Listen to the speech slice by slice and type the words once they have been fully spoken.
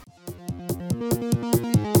Hello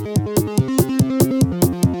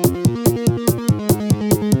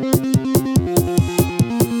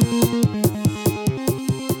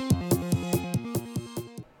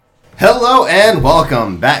and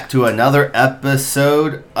welcome back to another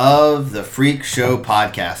episode of the Freak Show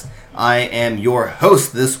podcast. I am your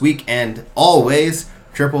host this week and always,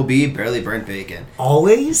 Triple B, Barely Burnt Bacon.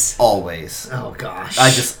 Always? Always. Oh gosh.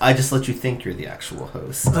 I just let you think you're the actual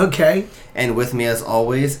host. Okay. And with me as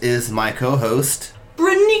always is my co-host,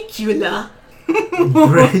 Branicula.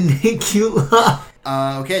 Branicula.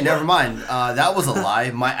 Okay, never mind. That was a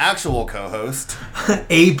lie. My actual co-host,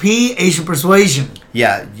 AP, Asian Persuasion.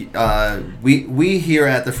 Yeah, we here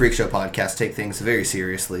at the Freak Show podcast take things very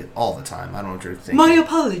seriously all the time. I don't know what you're thinking. My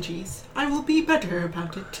apologies. I will be better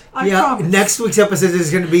about it. I promise. Next week's episode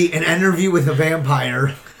is going to be an interview with a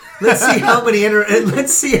vampire. Let's see how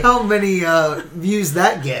many views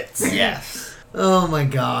that gets. Yes. Oh my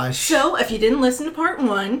gosh. So, if you didn't listen to part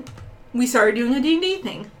 1, we started doing a D&D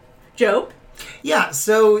thing. Joe? Yeah,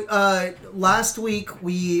 so last week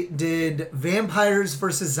we did vampires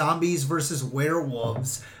versus zombies versus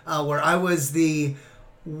werewolves, where I was the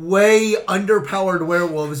way underpowered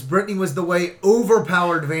werewolves, Brittany was the way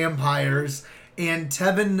overpowered vampires, and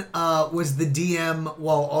Tevin was the DM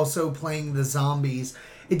while also playing the zombies.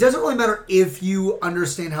 It doesn't really matter if you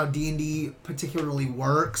understand how D&D particularly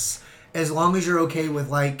works, as long as you're okay with,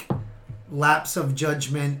 like, lapse of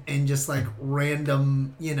judgment and just like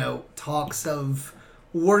random, talks of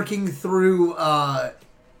working through,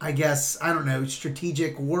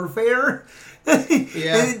 strategic warfare.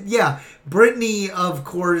 Yeah. Brittany, of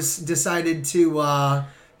course, decided to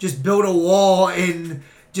just build a wall and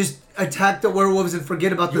just attack the werewolves and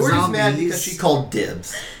forget about the zombies. You were just mad because she called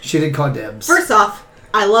dibs. She did call dibs. First off,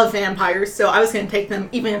 I love vampires, so I was going to take them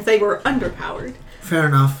even if they were underpowered. Fair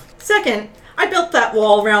enough. Second, I built that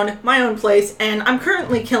wall around my own place, and I'm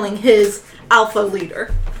currently killing his alpha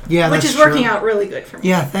leader. Yeah, which is working out really good for me.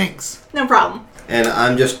 Yeah, thanks. No problem. And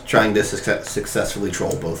I'm just trying to successfully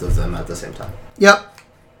troll both of them at the same time. Yep.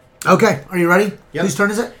 Okay, are you ready? Yep. Whose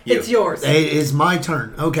turn is it? It's yours. It is my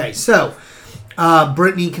turn. Okay, so,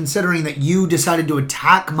 Brittany, considering that you decided to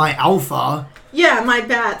attack my alpha... Yeah, my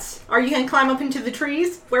bats. Are you going to climb up into the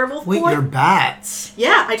trees, werewolf boy? Wait, your bats?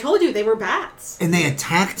 Yeah, I told you they were bats. And they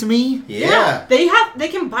attacked me? Yeah. They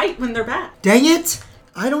can bite when they're bats. Dang it!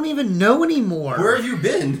 I don't even know anymore. Where have you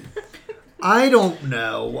been? I don't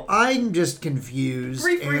know. I'm just confused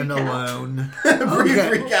Freak and out. alone.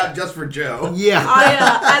 Freak out just for Joe.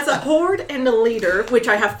 Yeah. As a horde and a leader, which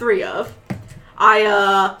I have 3 of,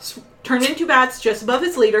 I turned into bats just above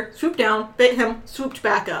his leader, swooped down, bit him, swooped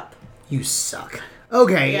back up. You suck.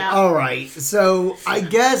 Okay, Yeah. alright. So, I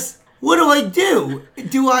guess... What do I do?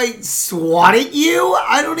 Do I swat at you?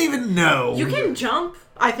 I don't even know. You can jump,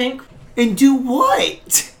 I think. And do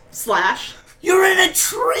what? Slash. You're in a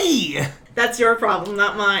tree! That's your problem,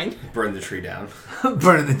 not mine. Burn the tree down.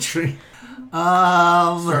 Burn the tree.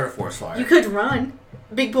 Start a forest fire. You could run.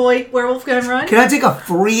 Big boy werewolf gonna run? Can I take a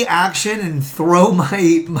free action and throw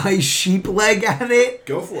my sheep leg at it?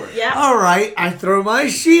 Go for it. Yeah. Alright, I throw my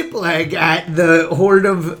sheep leg at the horde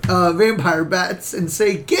of vampire bats and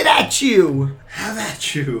say, get at you! Have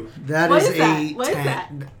at you. That What is is that? a What is 10.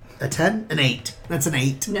 that? A 10? An 8. That's an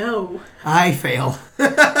 8. No. I fail.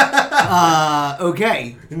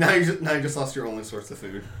 Okay. Now you just lost your only source of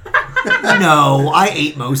food. No, I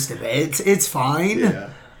ate most of it. It's fine. Yeah.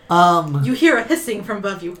 You hear a hissing from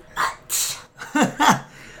above you.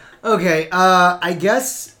 Okay, I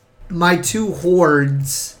guess my 2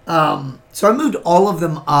 hordes, so I moved all of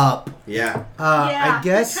them up. Yeah. I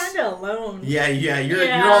guess... you're kind of alone. Yeah,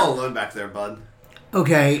 you're all alone back there, bud.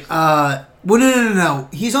 Okay, well, no.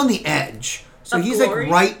 He's on the edge. So Of he's glory?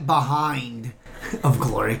 like right behind... Of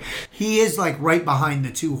glory. He is like right behind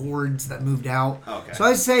the 2 hordes that moved out. Okay. So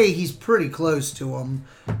I say he's pretty close to him.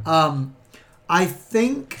 I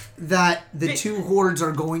think that the 2 hordes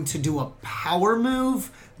are going to do a power move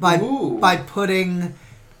by putting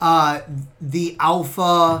the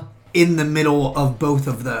alpha in the middle of both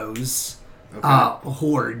of those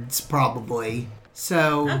hordes, probably.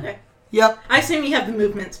 So, Okay. Yep. I assume you have the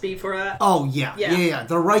movement speed for that. Oh, yeah. Yeah.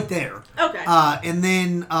 They're right there. Okay. And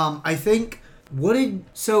then I think...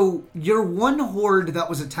 So, your 1 horde that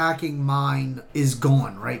was attacking mine is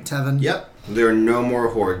gone, right, Tevin? Yep. There are no more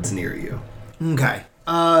hordes near you. Okay.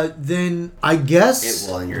 Then I guess...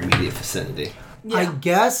 In your immediate vicinity. Yeah. I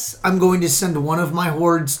guess I'm going to send one of my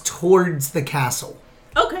hordes towards the castle.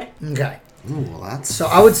 Okay. Okay. Ooh, well, that's... So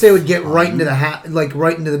I would say it would get right into the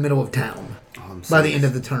right into the middle of town by the end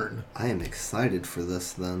of the turn. I am excited for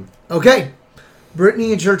this, then. Okay.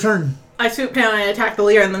 Brittany, it's your turn. I swoop down and attack the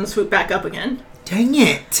leader and then swoop back up again. Dang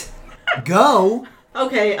it. Go.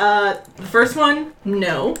 Okay, the first one,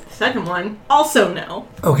 no. Second one, also no.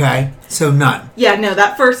 Okay, so none. Yeah, no,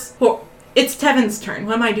 that first... It's Tevin's turn.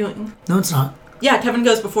 What am I doing? No, it's not. Yeah, Tevin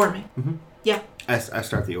goes before me. Mm-hmm. Yeah. I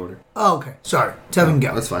start the order. Oh, okay. Sorry. Tevin,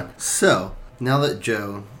 go. That's fine. So, now that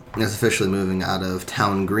Joe is officially moving out of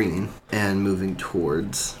Town Green and moving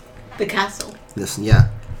towards... The castle. This, yeah.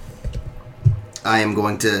 I am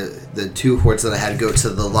going to... The 2 hordes that I had go to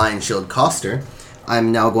the Lion Shield Coster,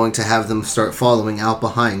 I'm now going to have them start following out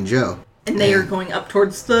behind Joe. And they are going up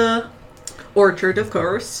towards the orchard, of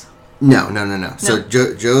course. No. So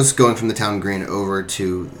Joe's going from the Town Green over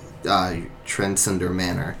to Trencinder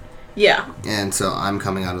Manor. Yeah. And so I'm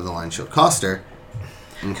coming out of the Lion Shield Coster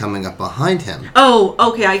and coming up behind him. Oh,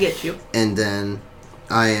 okay, I get you. And then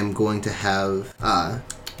I am going to have,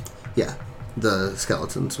 the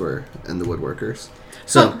skeletons were and the woodworkers.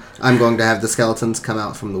 So I'm going to have the skeletons come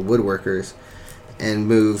out from the woodworkers and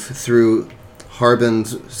move through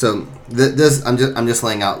Harbin's. So this I'm just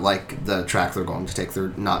laying out like the track they're going to take.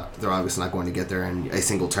 They're obviously not going to get there in a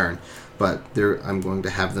single turn, but I'm going to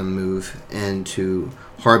have them move into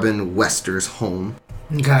Harbin Wester's home.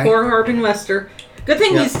 Okay. Poor Harbin Wester. Good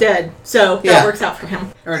thing he's dead, so that works out for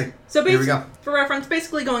him. Alright. So here we go. For reference,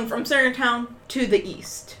 basically going from Centertown to the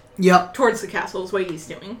east. Yep. Towards the castle is what he's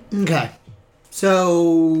doing. Okay.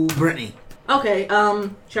 So, Brittany. Okay,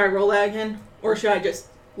 should I roll that again? Or should I just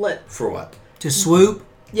let... For what? To swoop?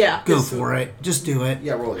 Yeah. Go for it. Just do it.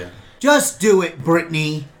 Yeah, roll again. Just do it,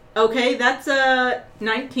 Brittany. Okay, that's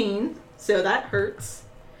 19, so that hurts.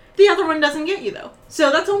 The other one doesn't get you, though.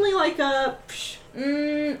 So that's only like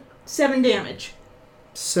 7 damage.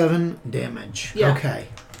 7 damage. Yeah. Okay.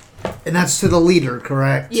 And that's to the leader,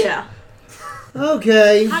 correct? Yeah.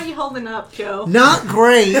 Okay. How you holding up, Joe? Not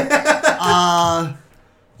great.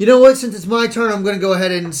 You know what? Since it's my turn, I'm going to go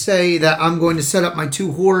ahead and say that I'm going to set up my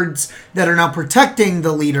 2 hordes that are now protecting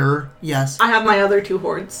the leader. Yes. I have my other 2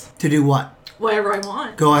 hordes. To do what? Whatever I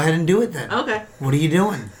want. Go ahead and do it then. Okay. What are you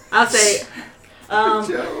doing? I'll say...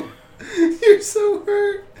 Joe, you're so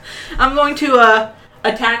hurt. I'm going to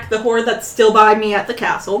attack the horde that's still by me at the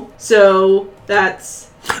castle. So that's...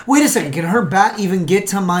 Wait a second. Can her bat even get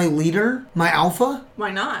to my leader, my alpha? Why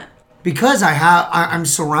not? Because I'm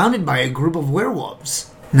surrounded by a group of werewolves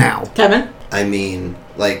now. Tevin? I mean,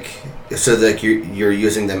 so that you're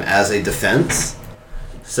using them as a defense?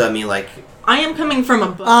 So, I mean, I am coming from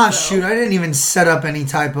above, Shoot. I didn't even set up any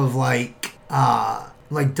type of,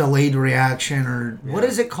 delayed reaction or... Yeah. What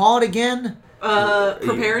is it called again?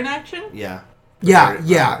 Prepare an action? Yeah.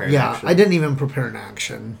 Yeah. I didn't even prepare an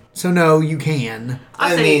action. So, no, you can.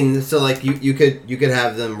 I mean, so, you could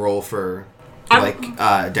have them roll for...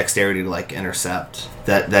 dexterity to intercept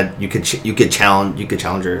that you could challenge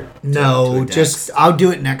her. No, I'll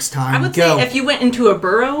do it next time. I would say if you went into a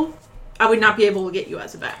burrow, I would not be able to get you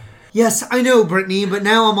as a bat. Yes, I know, Brittany, but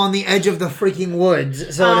now I'm on the edge of the freaking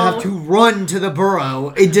woods, so I'd have to run to the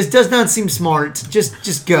burrow. It just does not seem smart.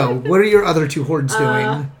 Just go. What are your other 2 hordes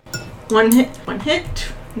doing? One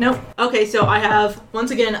hit. Nope. Okay, so I have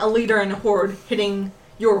once again a leader and a horde hitting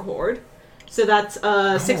your horde. So that's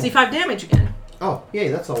 65 damage again. Oh, yay,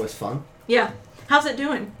 that's always fun. Yeah. How's it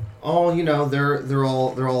doing? Oh, they're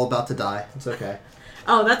all about to die. It's okay.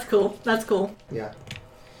 Oh, that's cool. That's cool. Yeah.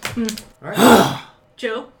 All right.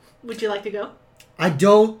 Joe, would you like to go? I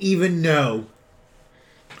don't even know.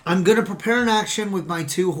 I'm going to prepare an action with my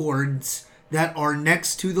 2 hordes that are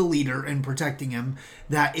next to the leader and protecting him,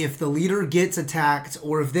 that if the leader gets attacked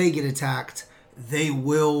or if they get attacked, they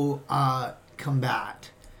will combat.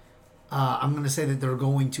 I'm going to say that they're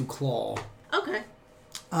going to claw. Okay.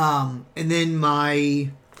 And then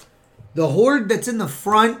the horde that's in the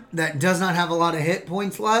front that does not have a lot of hit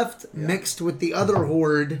points left, mixed with the other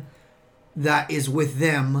horde that is with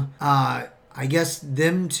them. I guess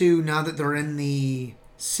them 2, now that they're in the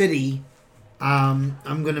city, I'm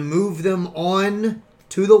going to move them on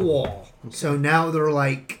to the wall. Okay. So now they're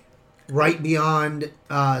right beyond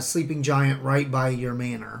Sleeping Giant, right by your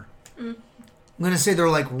manor. I'm going to say they're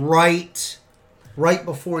right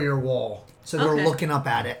before your wall. So they're looking up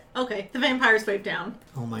at it. Okay, the vampires wave down.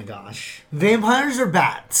 Oh my gosh. Vampires or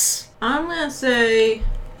bats? I'm going to say...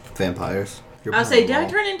 Vampires. I'll say, did I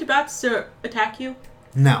turn into bats to attack you?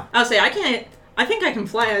 No. I'll say, I think I can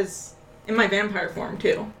fly as... in my vampire form,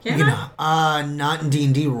 too. Can I? Not in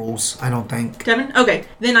D&D rules, I don't think. Devin? Okay,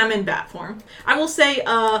 then I'm in bat form. I will say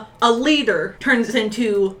a leader turns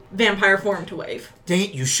into vampire form to wave. Dang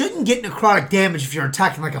it, you shouldn't get necrotic damage if you're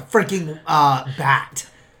attacking like a freaking bat.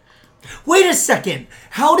 Wait a second.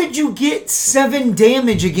 How did you get 7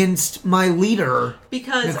 damage against my leader?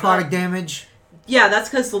 Because necrotic damage? Yeah, that's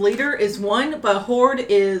because the leader is 1, but horde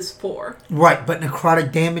is 4. Right, but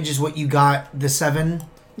necrotic damage is what you got, the 7?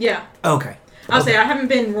 Yeah. Okay. I'll say I haven't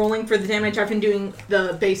been rolling for the damage. I've been doing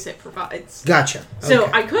the base it provides. Gotcha. So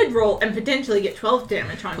okay. I could roll and potentially get 12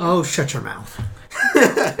 damage on you. Oh, shut your mouth.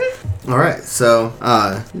 All right, so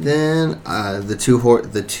then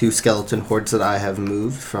the two skeleton hordes that I have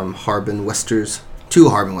moved from Harbin Wester's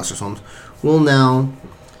homes will now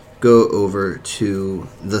go over to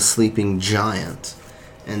the Sleeping Giant,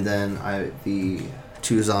 and then the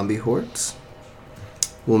 2 zombie hordes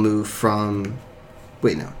will move from.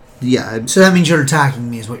 Wait, no. Yeah. So that means you're attacking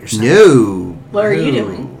me, is what you're saying? No. What are you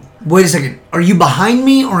doing? Wait a second. Are you behind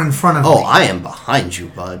me or in front of me? Oh, I am behind you,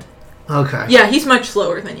 bud. Okay. Yeah, he's much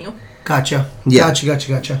slower than you. Gotcha. Yeah.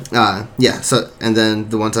 Gotcha. Yeah. So, and then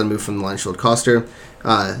the ones I moved from the Lion Shield Coster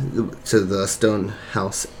to the Stone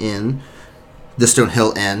House Inn, the Stone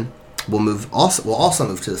Hill Inn, will also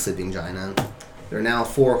move to the Sleeping Giant Inn. There are now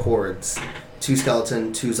 4 hordes, 2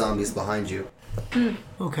 skeleton, 2 zombies behind you.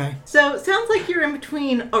 Okay. So it sounds like you're in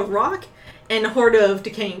between a rock and a horde of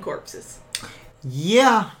decaying corpses.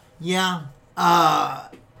 Yeah.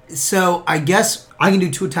 So I guess I can do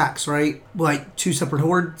 2 attacks, right? Like 2 separate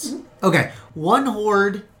hordes? Mm-hmm. Okay. 1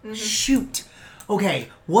 horde. Mm-hmm. Shoot. Okay.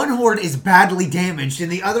 1 horde is badly damaged and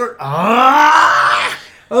the other...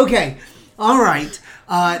 Okay. All right.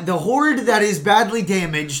 The horde that is badly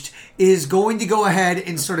damaged is going to go ahead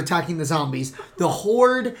and start attacking the zombies. The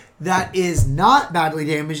horde that is not badly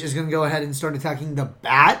damaged is going to go ahead and start attacking the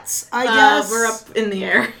bats, I guess. We're up in the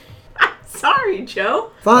air. Sorry, Joe.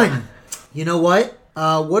 Fine. You know what?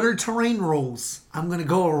 What are terrain rolls? I'm going to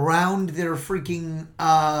go around their freaking...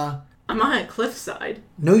 I'm on a cliffside.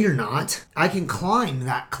 No, you're not. I can climb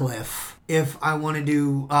that cliff if I want to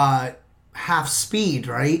do half speed,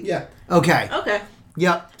 right? Yeah. Okay.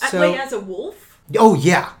 Yep. So, wait, as a wolf? Oh,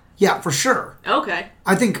 yeah. Yeah, for sure. Okay.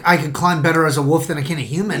 I think I could climb better as a wolf than I can a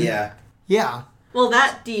human. Yeah. Yeah. Well,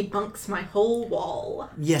 that debunks my whole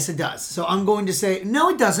wall. Yes, it does. So I'm going to say, no,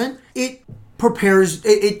 it doesn't. It prepares,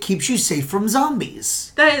 it keeps you safe from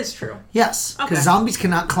zombies. That is true. Yes, because Okay. zombies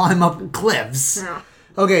cannot climb up cliffs. Yeah.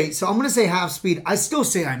 Okay, so I'm going to say half speed. I still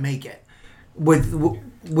say I make it.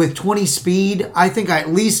 With 20 speed, I think I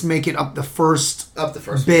at least make it up the first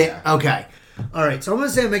bit. Yeah. Okay. All right, so I'm going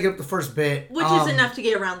to say I make it up the first bit. Which is enough to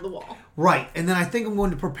get around the wall. Right, and then I think I'm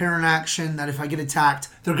going to prepare an action that if I get attacked,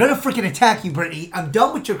 they're going to freaking attack you, Brittany. I'm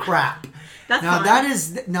done with your crap. That's now fine. that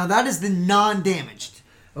is the non-damaged.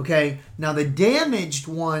 Okay, now the damaged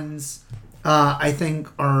ones, I think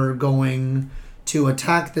are going to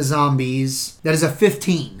attack the zombies. That is a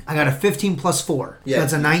 15. I got a 15 plus 4. Yeah. So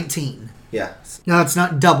that's a 19. Yeah. Now it's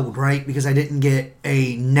not doubled, right? Because I didn't get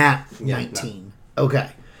a nat Yeah, 19. No. Okay.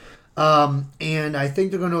 And I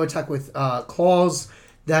think they're going to attack with claws.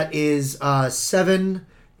 That is 7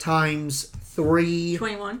 times 3.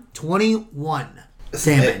 21. 21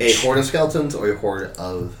 damage. A horde of skeletons or a horde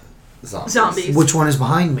of zombies? Which one is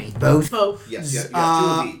behind me? Both? Both. Yes, you have 2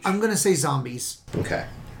 of each. I'm going to say zombies. Okay.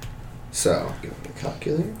 So, give me a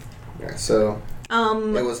calculator. Alright, so...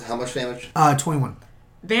 it was how much damage? 21.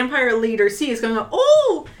 Vampire leader C is going to go,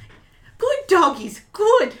 oh, good doggies,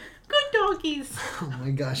 good doggies. Oh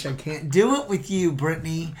my gosh, I can't do it with you,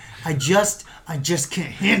 Brittany. I just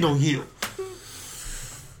can't handle you.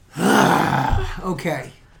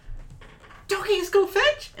 Okay. Doggies, go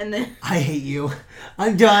fetch. And then... I hate you.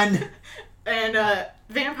 I'm done. And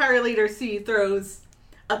Vampire leader C throws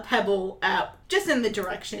a pebble out, just in the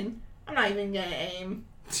direction. I'm not even going to aim.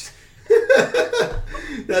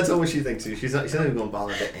 That's what she thinks too. She's not even going to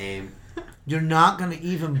bother to aim. You're not going to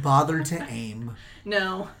even bother to aim.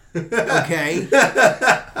 No. Okay.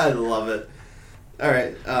 I love it.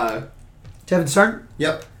 Alright, Tevin, start?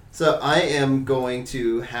 Yep. So I am going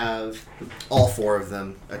to have all 4 of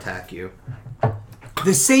them attack you.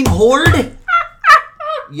 The same horde?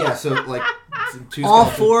 Yeah, so like 2 All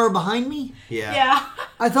skeletons. 4 are behind me? Yeah.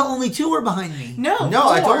 I thought only 2 were behind me. No, No,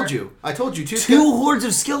 4. I told you. 2 2 hordes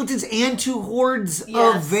of skeletons and 2 hordes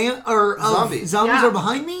Yes. of Zombies. zombies Yeah. are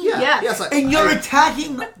behind me? Yeah. Yes. Yes, And you're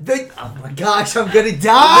attacking the... Oh my gosh, I'm gonna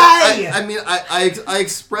die! I mean, I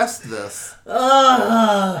expressed this.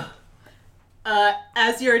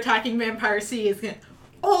 As you're attacking Vampire C is going to...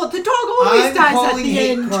 Oh, the dog always dies at the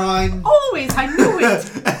hate end. crime. Always, I knew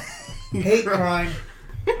it. Hate crime.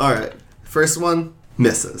 Alright, first one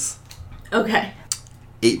misses. Okay.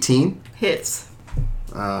 18. Hits.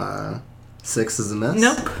 6 is a miss.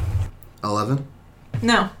 Nope. 11.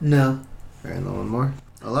 No. No. Alright, and then one more.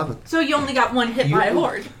 11. So you only got one hit by a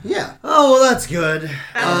horde. Yeah. Oh, well, that's good.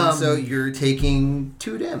 So you're taking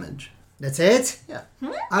 2 damage. That's it? Yeah.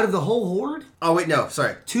 Out of the whole horde? Oh, wait, no.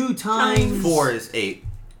 Sorry. 2 times... 4 is 8.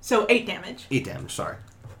 So 8 damage. 8 damage, sorry.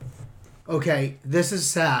 Okay, this is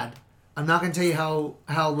sad. I'm not going to tell you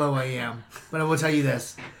how low I am, but I will tell you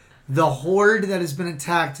this. The horde that has been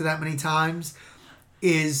attacked that many times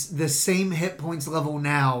is the same hit points level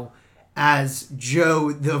now as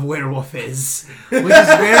Joe the werewolf is, which is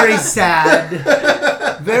very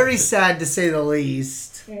sad. Very sad to say the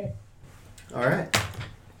least. All right.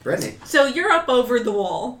 Brittany. So you're up over the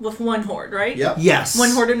wall with one horde, right? Yep. Yes.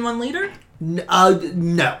 One horde and one leader?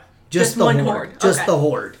 No. Just the one horde. horde. Just Okay. the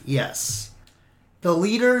horde, yes. The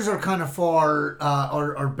leaders are kind of far,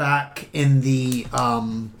 are back in the,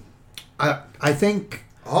 I think...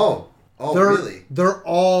 Oh, really? They're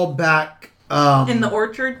all back... In the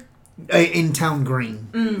orchard? In Town Green.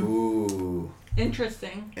 Ooh.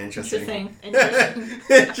 Interesting. Interesting.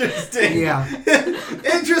 Yeah.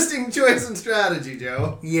 Interesting choice and strategy,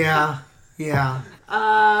 Joe. Yeah.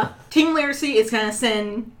 Team Lyracy is going to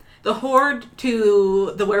send the horde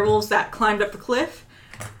to the werewolves that climbed up the cliff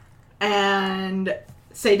and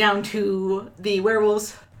say down to the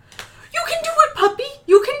werewolves, "You can do it, puppy!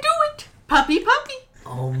 You can do it! Puppy, puppy!"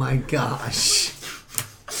 Oh my gosh.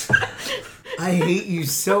 I hate you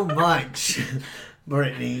so much,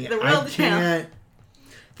 Brittany. The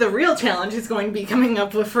real challenge is going to be coming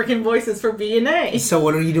up with freaking voices for B and A. So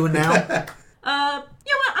what are you doing now?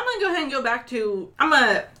 You know what? I'm gonna go ahead and go back to. I'm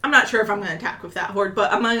not sure if I'm gonna attack with that horde,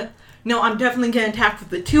 but I'm definitely gonna attack with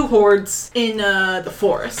the 2 hordes in the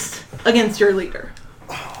forest against your leader.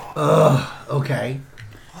 Okay.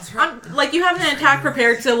 You have an attack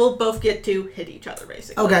prepared, so we'll both get to hit each other,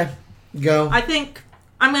 basically. Okay. Go. I think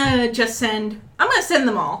I'm gonna send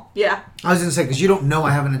them all. Yeah. I was going to say, because you don't know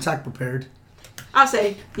I have an attack prepared. I'll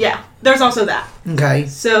say, yeah. There's also that. Okay.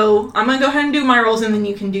 So I'm gonna go ahead and do my rolls, and then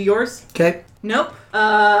you can do yours. Okay. Nope.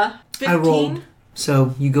 15. I rolled.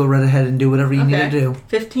 So you go right ahead and do whatever you need to do.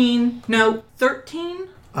 15. No, 13.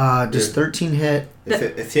 Does 13 hit?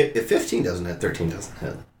 If 15 doesn't hit, 13 doesn't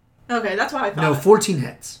hit. Okay, that's what I thought. No, 14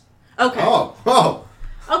 hits. Okay. Oh.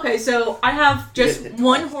 Okay, so I have just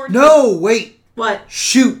one horde. No, wait. What?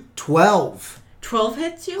 Shoot, 12. 12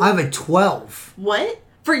 hits you? I have a 12. What?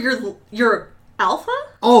 For your alpha?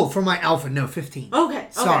 Oh, for my alpha. No, 15. Okay.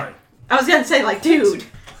 Sorry. I was gonna say, dude.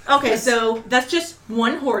 Okay, so that's just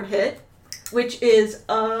one horde hit, which is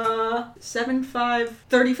 7, 5,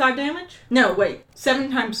 35 damage? No, wait. 7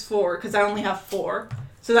 times 4, because I only have 4.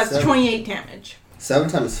 So that's 28 damage. 7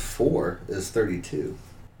 times 4 is 32.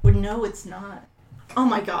 Well, no, it's not. Oh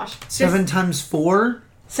my gosh. 7 times 4?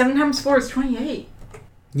 7 times 4 is 28.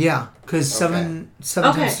 Yeah, because 7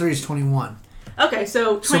 times 3 is 21. Okay,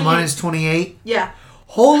 so 28. So mine is 28? Yeah.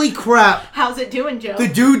 Holy crap. How's it doing, Joe?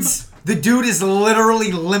 The dude is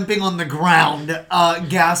literally limping on the ground,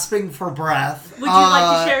 gasping for breath. Would you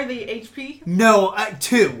like to share the HP? No,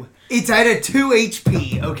 2. It's at a 2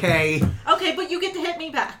 HP, okay? Okay, but you get to hit me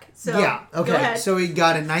back. So yeah, okay. Go ahead. So he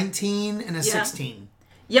got a 19 and a 16.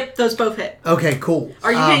 Yep, those both hit. Okay, cool.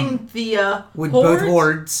 Are you hitting the with hordes? Both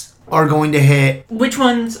hordes are going to hit. Which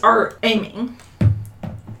ones are aiming?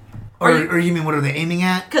 Or you mean what are they aiming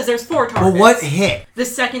at? Because there's 4 targets. Well, what hit? The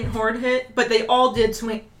second horde hit, but they all did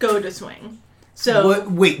go to swing. So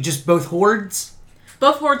wait, just both hordes?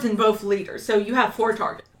 Both hordes and both leaders. So you have 4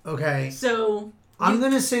 targets. Okay. So I'm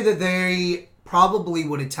going to say that they probably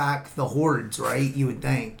would attack the hordes, right? You would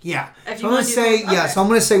think. Yeah. So I'm going to say, so I'm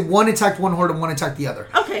going to say one attacked one horde and one attacked the other.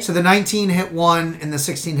 Okay. So the 19 hit one and the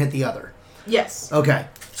 16 hit the other. Yes. Okay.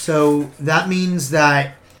 So that means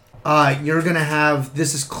that you're going to have,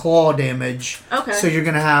 this is claw damage. Okay. So you're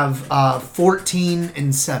going to have 14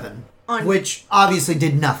 and 7. Which obviously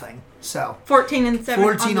did nothing. So 14 and 7.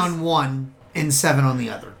 14 on one and 7 on the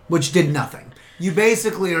other. Which did nothing. You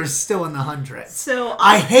basically are still in the hundreds. So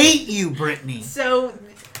I hate you, Brittany. So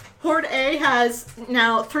Horde A has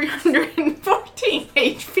now 314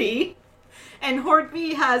 HP, and Horde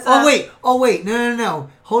B has. Oh wait, no.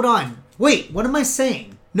 Hold on. Wait, what am I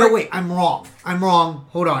saying? No, wait, I'm wrong.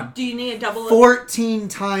 Hold on. Do you need a double? 14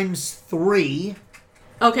 times 3.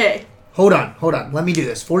 Okay. Hold on. Let me do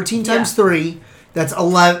this. 14 times 3. That's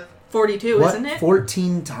 11. 42, what? Isn't it?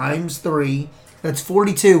 14 times 3. That's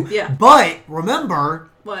 42. Yeah. But remember,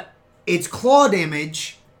 what? It's claw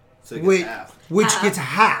damage, so which gets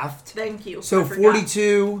halved. Thank you. So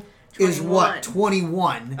 42 is what?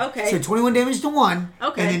 21. Okay. So 21 damage to 1.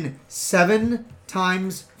 Okay. And then 7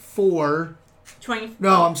 times 4. 20.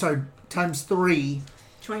 No, I'm sorry. Times 3.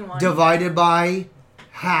 21. Divided by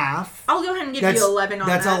half. I'll go ahead and give you 11 on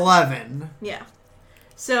that. That's 11. Yeah.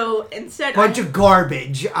 So instead, Bunch of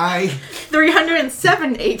garbage.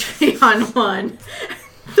 307 HP on one,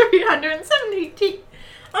 370 HP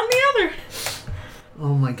on the other.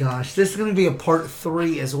 Oh my gosh, this is gonna be a part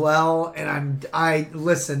 3 as well, and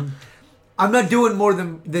listen. I'm not doing more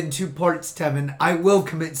than 2 parts, Tevin. I will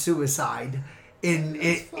commit suicide in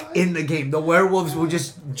the game. The werewolves will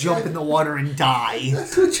just jump in the water and die.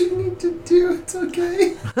 That's what you need to do. It's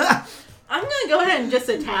okay. I'm gonna go ahead and just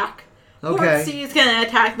attack. Okay. Horde C is gonna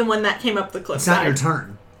attack the one that came up the cliff. It's not your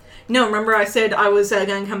turn. No, remember I said I was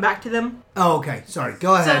gonna come back to them? Oh, okay. Sorry.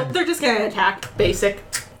 Go ahead. So they're just gonna attack. Basic.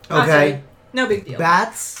 Okay. No big deal.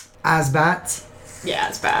 Bats? As bats? Yeah,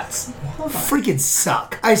 it's bats. Freaking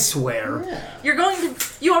suck. I swear. Yeah.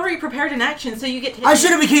 You already prepared an action, so you get to hit I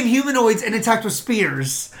should have became humanoids and attacked with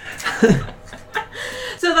spears.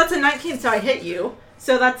 So that's a 19, so I hit you.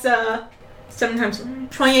 So that's 7 times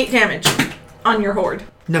 28 damage on your horde.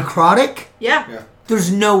 Necrotic? Yeah.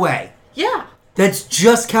 There's no way. Yeah. That's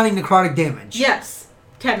just counting necrotic damage. Yes.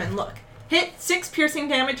 Kevin, look. Hit 6 piercing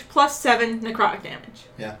damage plus 7 necrotic damage.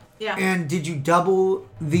 Yeah. Yeah. And did you double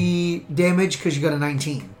the damage because you got a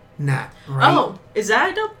 19? Nah, right? Oh, is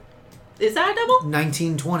that a double?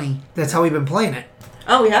 19, 20. That's how we've been playing it.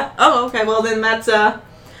 Oh, yeah. Oh, okay. Well, then that's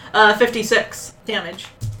 56 damage.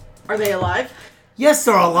 Are they alive? Yes,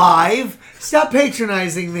 they're alive. Stop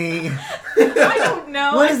patronizing me. I don't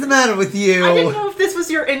know. What is the matter with you? I didn't know if this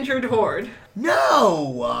was your injured horde.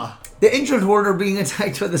 No. The injured horde are being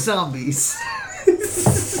attacked by the zombies.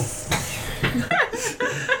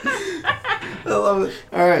 I love it.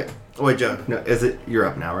 All right. Wait, Joe. No, is it? You're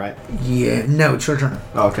up now, right? Yeah. No, it's your turn.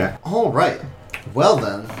 Okay. All right. Well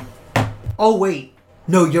then. Oh, wait.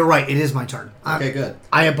 No, you're right. It is my turn. Okay, good.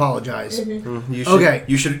 I apologize. You should, Okay.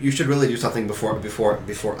 You should really do something before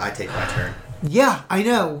I take my turn. Yeah, I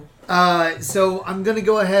know. So I'm going to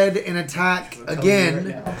go ahead and attack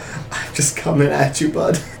again. I'm just coming at you,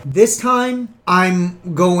 bud. This time,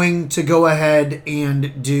 I'm going to go ahead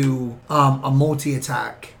and do a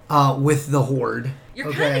multi-attack with the horde.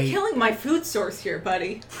 You're kind of killing my food source here,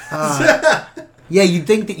 buddy. Yeah, you'd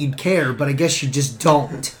think that you'd care, but I guess you just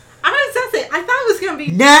don't. I thought it was going to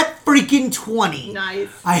be... Nat freaking 20. Nice.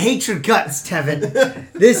 I hate your guts,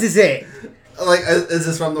 Tevin. This is it. Like, is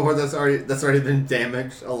this from the horde that's already been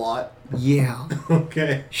damaged a lot? Yeah.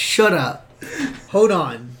 Okay. Shut up. Hold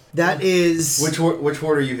on. That is... Which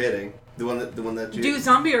horde are you hitting? The one that you... Do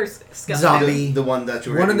zombie or skeleton? Zombie. The one that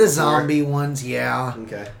you were One of hitting the before? zombie ones, yeah.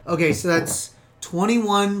 Okay. Okay, so that's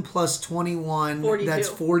 21 plus 21. 42. That's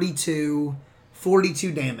 42.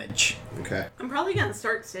 42 damage. Okay. I'm probably going to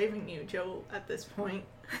start saving you, Joe, at this point.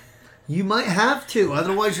 You might have to,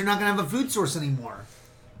 otherwise you're not going to have a food source anymore.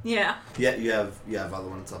 Yeah. Yeah, you have other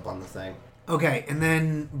ones up on the thing. Okay, and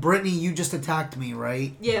then Brittany, you just attacked me,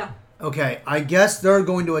 right? Yeah. Okay, I guess they're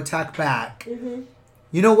going to attack back. Mm-hmm.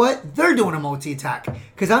 You know what? They're doing a multi-attack.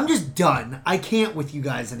 Because I'm just done. I can't with you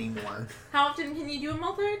guys anymore. How often can you do a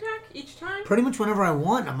multi-attack? Each time? Pretty much whenever I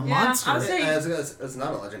want. I'm a monster. I would say... It's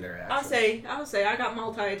not a legendary action. I would say I got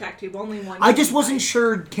multi-attack too. Only one. I just wasn't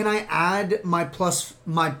sure. Can I add my plus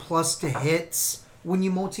to hits when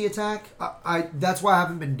you multi-attack? I that's why I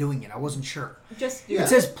haven't been doing it. I wasn't sure. Just do Yeah. It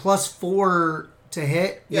says +4 to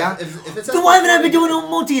hit. Yeah. If it says Then why haven't I been +4, doing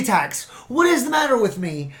multi-attacks? What is the matter with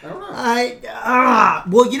me? I don't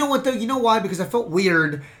know. Well, you know what though? You know why? Because I felt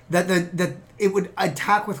weird that it would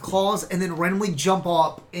attack with claws and then randomly jump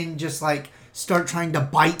up and just like start trying to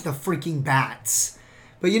bite the freaking bats.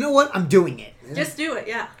 But you know what? I'm doing it. Just do it,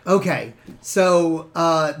 yeah. Okay. So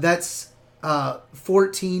that's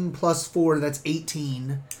 14 plus 4, that's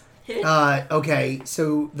 18. Hit. Okay,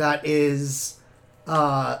 so that is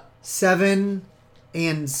 7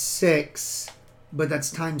 and 6, but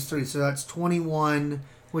that's times 3, so that's 21.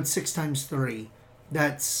 What's 6 times 3?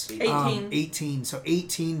 That's 18. 18. So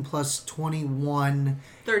 18 plus 21,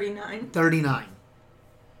 39. 39.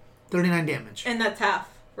 39 damage. And that's half,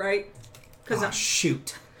 right? Because Oh,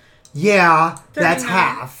 shoot. Yeah, that's 39.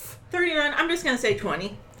 half. 39, I'm just going to say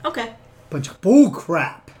 20. Okay. Bunch of bull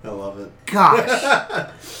crap. I love it.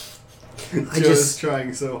 Gosh. Joe's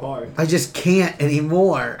trying so hard. I just can't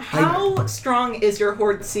anymore. How strong is your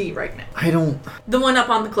Horde C right now? I don't... The one up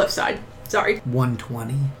on the cliffside. Sorry.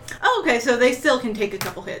 120. Oh, okay, so they still can take a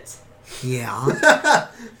couple hits. Yeah.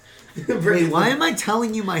 Wait, why am I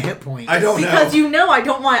telling you my hit points? I don't know. Because you know I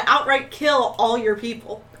don't want to outright kill all your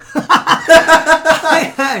people.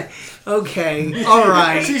 Okay,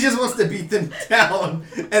 alright. She just wants to beat them down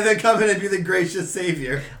and then come in and be the gracious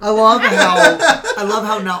savior. I love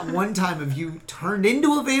how not one time have you turned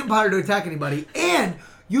into a vampire to attack anybody, and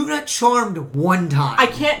you got charmed one time. I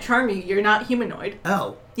can't charm you. You're not humanoid.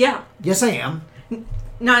 Oh. Yeah. Yes, I am.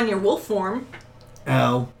 not in your wolf form.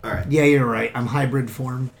 Oh. All right. Yeah, you're right. I'm hybrid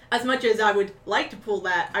form. As much as I would like to pull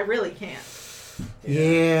that, I really can't.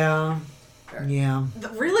 Yeah. Yeah.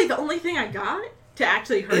 Really, the only thing I got to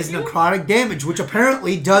actually hurt Is you necrotic damage, which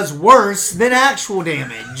apparently does worse than actual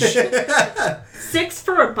damage. 6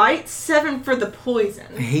 for a bite, 7 for the poison.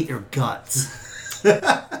 I hate your guts.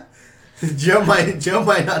 Joe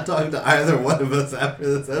might not talk to either one of us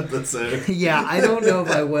after this episode. Yeah, I don't know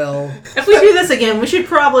if I will. If we do this again, we should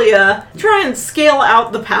probably try and scale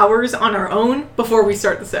out the powers on our own before we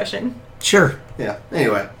start the session. Sure. Yeah.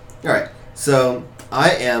 Anyway, all right. So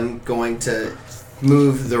I am going to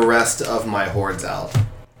move the rest of my hordes out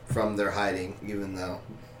from their hiding, even though,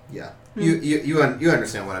 yeah, you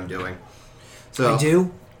understand what I'm doing. So I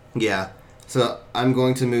do. Yeah. So I'm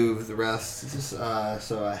going to move the rest.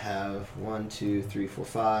 So I have 1, 2, 3, 4,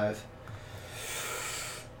 5.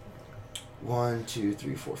 1, 2,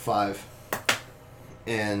 3, 4, 5.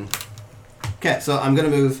 And okay, so I'm gonna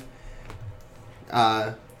move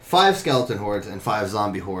 5 skeleton hordes and 5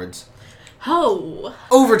 zombie hordes Oh.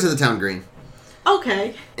 over to the town green.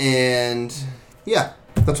 Okay. And yeah,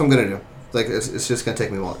 that's what I'm gonna do. Like it's just gonna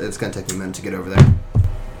take me a while. It's gonna take me a minute to get over there.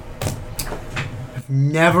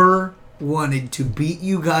 Never wanted to beat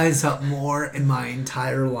you guys up more in my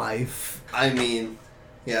entire life. I mean,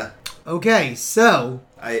 yeah. Okay, so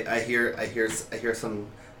I hear some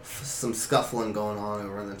scuffling going on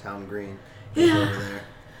over in the town green. Yeah. Over there.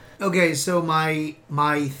 okay, so my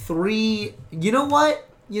 3. You know what?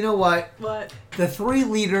 What? The 3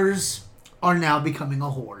 leaders are now becoming a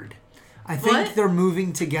horde. I think What? they're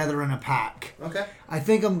moving together in a pack. Okay. I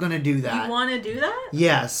think I'm gonna do that. You want to do that?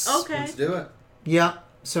 Yes. Okay. Let's do it. Yep.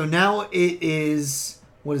 So now it is,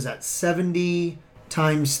 what is that? 70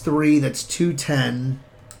 times 3. That's 210.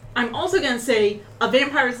 I'm also going to say a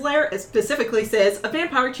vampire's lair specifically says a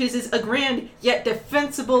vampire chooses a grand yet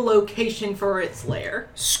defensible location for its lair.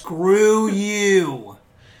 Screw you.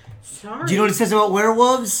 Sorry. Do you know what it says about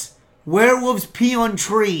werewolves? Werewolves pee on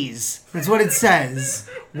trees. That's what it says.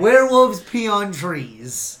 Werewolves pee on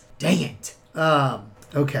trees. Dang it.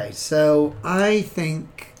 Okay, so I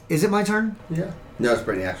think... Is it my turn? Yeah. No, it's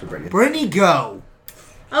Brittany. Actually, Brittany. Brittany, go.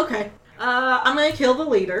 Okay. I'm going to kill the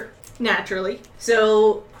leader, naturally.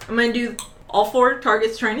 So I'm going to do all 4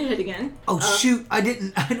 targets trying to hit again. Oh, shoot. I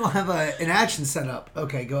don't have an action set up.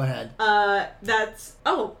 Okay, go ahead. That's...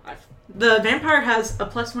 Oh, the vampire has a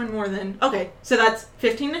 +1 more than... Okay, so that's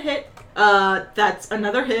 15 to hit. That's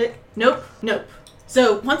another hit. Nope.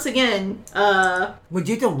 So, once again, Would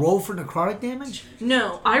you have to roll for necrotic damage?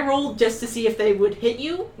 no, I rolled just to see if they would hit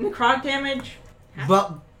you. Necrotic damage...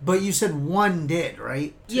 But you said 1 did,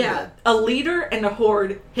 right? Yeah, a leader and a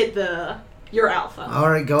horde hit your alpha. All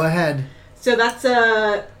right, go ahead. So that's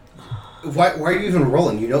Why are you even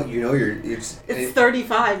rolling? You know it's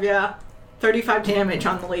 35, yeah. 35 damage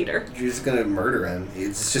on the leader. You're just gonna murder him.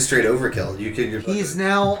 It's just straight overkill. He's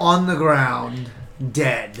now on the ground,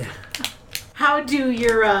 dead. How do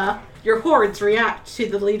your hordes react to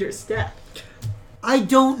the leader's death? I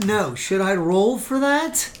don't know. Should I roll for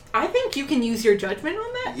that? I think you can use your judgment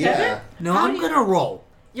on that, Yeah. Kevin. No, How I'm do you- gonna roll.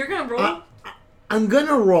 You're gonna roll? I'm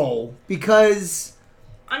gonna roll because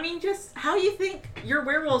I mean, just how you think your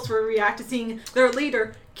werewolves will react to seeing their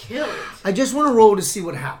leader killed. I just want to roll to see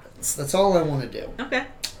what happens. That's all I want to do. Okay.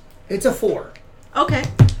 It's a 4. Okay.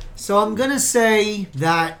 So I'm gonna say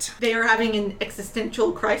that They are having an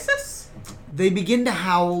existential crisis. they begin to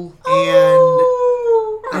howl, and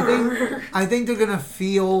I think they're gonna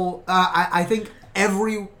feel. I think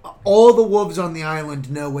all the wolves on the island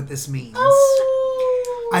know what this means.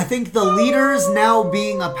 I think the leaders now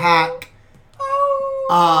being a pack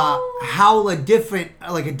howl a different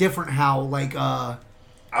howl, like yeah,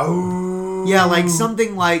 like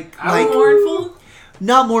something like Mournful.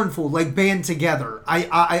 not mournful, like band together.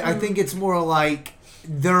 I think it's more like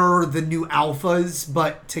they're the new alphas,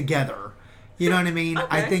 but together. You know what I mean? Okay.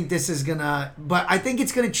 I think this is gonna, but I think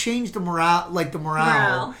it's gonna change the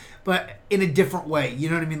morale, but in a different way. You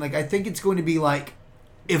know what I mean? Like, I think it's going to be like,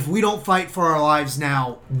 if we don't fight for our lives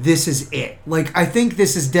now, this is it. Like, I think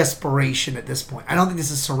this is desperation at this point. I don't think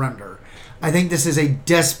this is surrender. I think this is a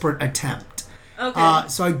desperate attempt. Okay.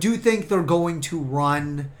 So I do think they're going to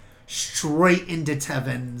run straight into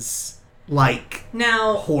Tevin's, like,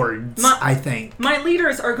 Now, hordes, I think. my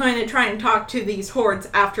leaders are going to try and talk to these hordes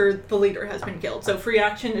after the leader has been killed. So free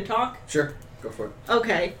action to talk? Sure, go for it.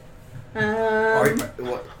 Okay.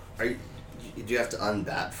 Do you have to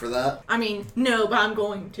unbat for that? I mean, no, but I'm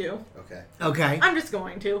going to. Okay. Okay. I'm just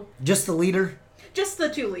going to. Just the leader? Just the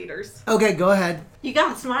 2 leaders. Okay, go ahead. You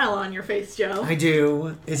got a smile on your face, Joe. I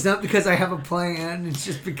do. It's not because I have a plan. It's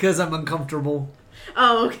just because I'm uncomfortable.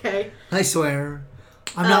 Oh, okay. I swear.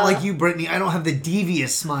 I'm not like you, Brittany. I don't have the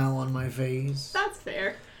devious smile on my face. That's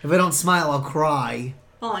fair. If I don't smile, I'll cry.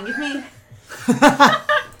 Hold on, give me...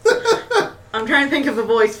 I'm trying to think of a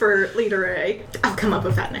voice for Leader A. I'll come up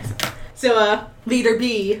with that next time. So, Leader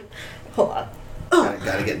B... Hold on.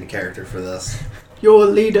 Gotta get into character for this. Your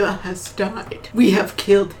leader has died. We have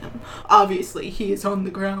killed him. Obviously, he is on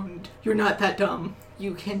the ground. You're not that dumb.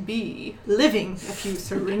 You can be living if you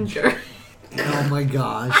surrender. Oh my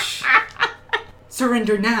gosh.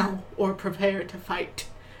 Surrender now or prepare to fight.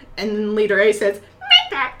 And then Leader A says,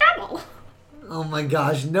 make that double. Oh my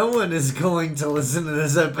gosh, no one is going to listen to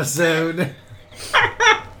this episode.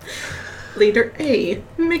 Leader A,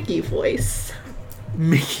 Mickey voice.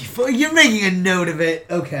 Mickey, you're making a note of it.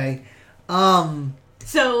 Okay.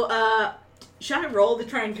 So, should I roll to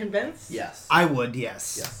try and convince? Yes. I would,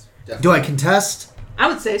 yes. Yes. Definitely. Do I contest? I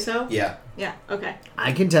would say so. Yeah. Yeah, okay.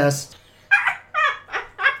 I contest.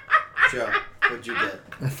 Joe, what'd you get?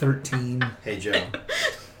 A 13. Hey, Joe.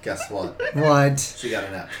 Guess what? What? She got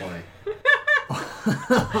a nat 20.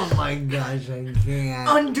 Oh my gosh, I can't.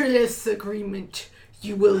 Under this agreement,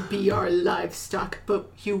 you will be our livestock, but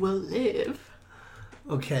you will live.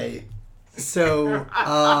 Okay. So,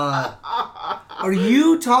 are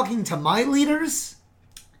you talking to my leaders?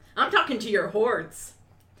 I'm talking to your hordes.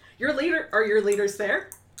 Your leaders there?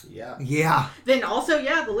 Yeah. Yeah. Then also,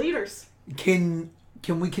 yeah, the leaders. Can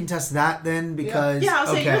we contest that then? Because Yeah, I'll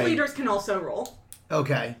say your okay. leaders can also roll.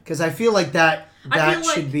 Okay, because I feel like that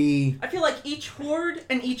should be. I feel like each horde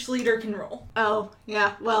and each leader can roll. Oh,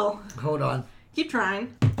 yeah, well, Hold on. keep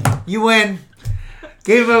trying. You win.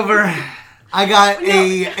 Game over. I got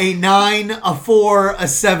a 9, a 4, a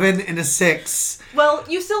 7, and a 6. Well,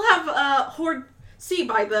 you still have Horde C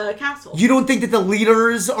by the castle. You don't think that the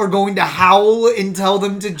leaders are going to howl and tell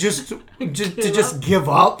them to just give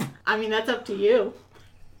up? I mean, that's up to you.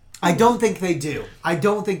 I don't think they do. I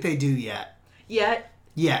don't think they do yet. Yet.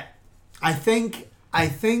 I think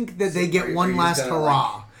that they get one last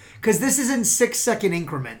hurrah. Because this is in 6-second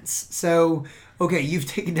increments. So, okay, you've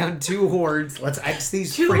taken down 2 hordes. Let's X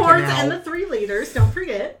these 2 freaking hordes out. and the 3 leaders, don't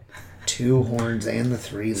forget. 2 hordes and the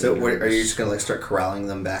 3 leaders. So, are you just gonna start corralling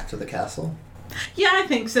them back to the castle? Yeah, I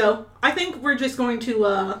think so. I think we're just going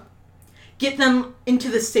to get them into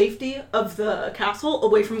the safety of the castle,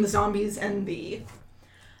 away from the zombies and the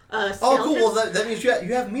skeletons. Oh, cool. Well, that means you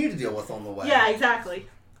have me to deal with on the way. Yeah, exactly.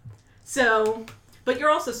 So, but you're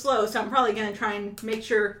also slow, so I'm probably going to try and make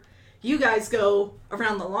sure you guys go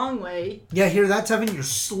around the long way. Yeah, hear that, Tevin? You're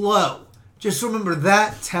slow. Just remember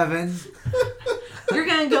that, Tevin. You're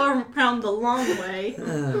going to go around the long way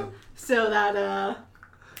so that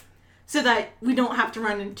we don't have to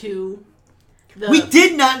run into the... We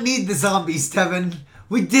did not need the zombies, Tevin.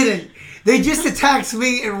 We didn't. They just attacked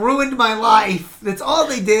me and ruined my life. That's all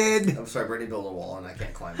they did. I'm sorry, Brittany built a wall and I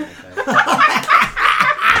can't climb anything.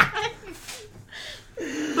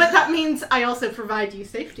 But that means I also provide you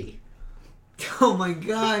safety. Oh my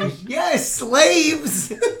gosh. Yes,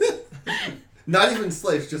 slaves. Not even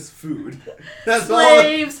slaves, just food. That's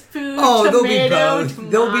Slaves, food, Oh, tomato, they'll be both. tomato.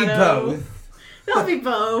 They'll be both. They'll be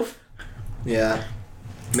both. Yeah.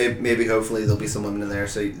 Maybe, hopefully, there'll be some women in there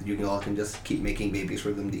so you all can just keep making babies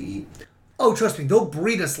for them to eat. Oh, trust me, they'll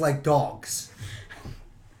breed us like dogs.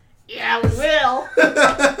 Yeah, we will.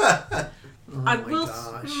 Oh I my will.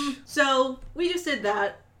 gosh. So we just did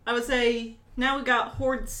that. I would say now we got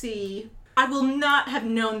Horde C. I will not have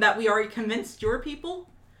known that we already convinced your people,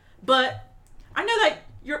 but I know that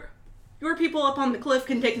your people up on the cliff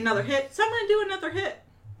can take another hit, so I'm going to do another hit.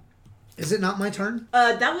 Is it not my turn?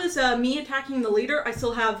 That was me attacking the leader. I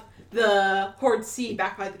still have the Horde C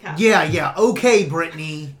back by the castle. Yeah. Okay,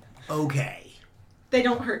 Brittany. Okay. They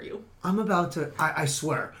don't hurt you. I'm about to... I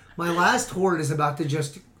swear. My last horde is about to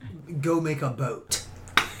just go make a boat.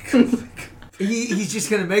 He's just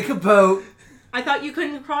going to make a boat. I thought you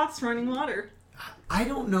couldn't cross running water. I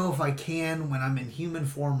don't know if I can when I'm in human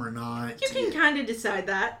form or not. You can kind of decide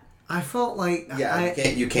that. I felt like... Yeah,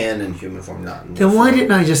 you can in human form, not in Then wolf why form.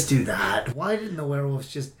 didn't I just do that? Why didn't the werewolves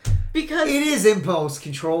just... Because It is impulse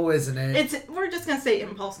control, isn't it? we're just gonna say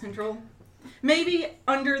impulse control. Maybe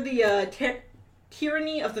under the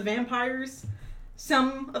tyranny of the vampires,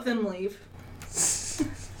 some of them leave.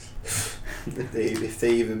 If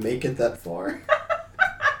they even make it that far.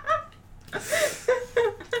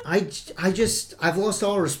 I've lost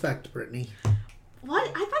all respect, Brittany. What?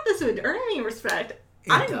 I thought this would earn me respect.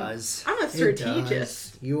 It does. I'm a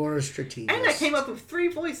strategist. You are a strategist. And I came up with 3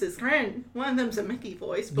 voices. Granted, one of them's a Mickey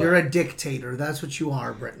voice, but... You're a dictator. That's what you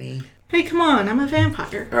are, Brittany. Hey, come on. I'm a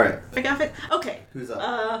vampire. Alright. I got it. Okay. Who's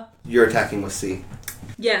up? You're attacking with C.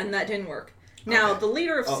 Yeah, and that didn't work. Now, Okay. the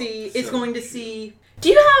leader of C is so- going to see... Do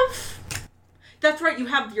you have... That's right, you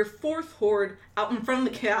have your 4th horde out in front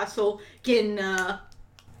of the castle getting...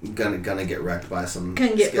 Gonna get wrecked by some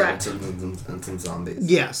Gonna get skeletons and some zombies.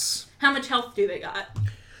 Yes. How much health do they got?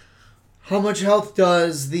 How much health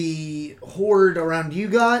does the horde around you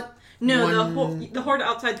got? No, the horde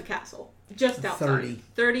outside the castle. Just outside. 30.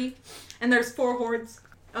 30? And there's 4 hordes.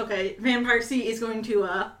 Okay, Vampire C is going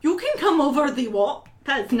to, You can come over the wall.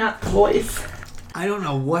 That is not the voice. I don't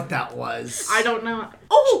know what that was. I don't know.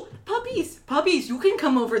 Oh, puppies! Puppies, you can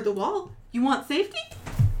come over the wall. You want safety?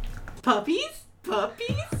 Puppies?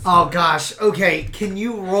 Puppies? Oh gosh. Okay, can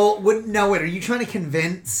you roll? Wait, are you trying to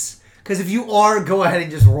convince? Because if you are, go ahead and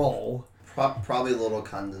just roll. Probably a little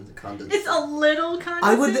condensed. It's a little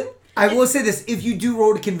condescending. I will say this: if you do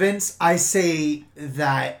roll to convince, I say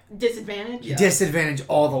that Disadvantage? Yeah. disadvantage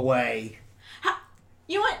all the way.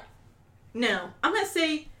 You know what? No. I'm going to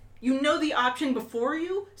say you know the option before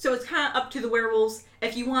you, so it's kind of up to the werewolves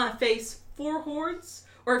if you want to face 4 hordes,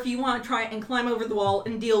 or if you want to try and climb over the wall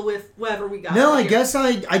and deal with whatever we got. No, I here. guess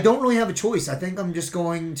I don't really have a choice. I think I'm just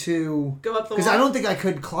going to Go up the wall. because I don't think I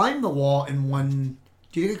could climb the wall in one.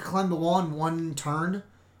 Do you think I could climb the wall in one turn?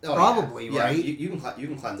 Oh, Probably, yeah. right? Yeah, you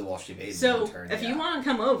can climb the wall she made. So, in one turn, if you want to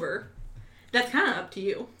come over, that's kind of up to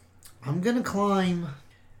you. I'm gonna climb.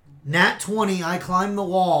 Nat 20. I climb the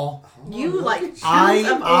wall. You, like, chance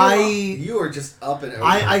up over. You are just up and over.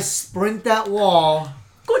 I sprint that wall.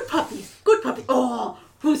 Good puppies. Good puppy. Oh,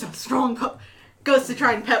 who's a strong pup? Goes to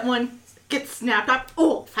try and pet one. Gets snapped up.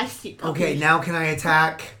 Oh, feisty puppy. Okay, now can I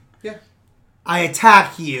attack? Yeah. I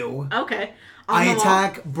attack you. Okay. I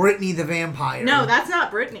attack Brittany the vampire. No, that's not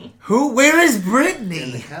Brittany. Who? Where is in the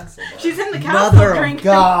Brittany? castle. Bud. She's in the castle Mother of drinking.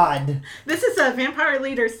 God. This is a vampire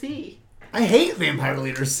leader C. I hate Vampire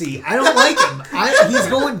Leader C. I don't like him. He's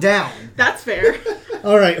going down. That's fair.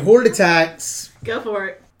 All right, horde attacks. Go for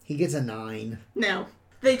it. He gets a 9. No.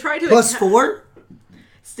 They try to Plus 4?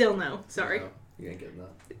 Still no. Sorry. No, you ain't getting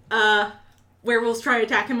that. Werewolves try to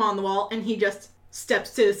attack him on the wall, and he just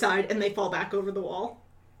steps to the side, and they fall back over the wall.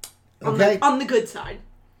 Okay. On the good side.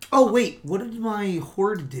 Oh, wait. What did my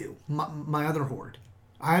horde do? My other horde.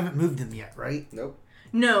 I haven't moved them yet, right? Nope.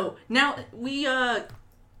 No. Now, we,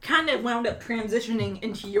 kind of wound up transitioning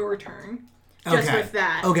into your turn. Just with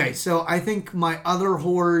that. Okay, so I think my other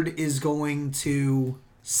horde is going to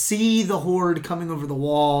see the horde coming over the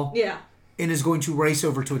wall. Yeah. And is going to race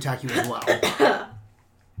over to attack you as well.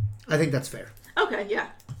 I think that's fair. Okay, yeah.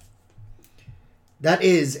 That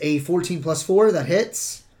is a 14 plus 4. That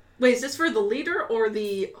hits. Wait, is this for the leader or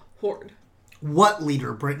the horde? What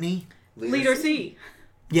leader, Brittany? Leader C.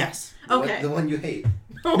 Yes. Okay. The one you hate.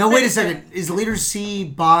 No, wait a second. Is leader C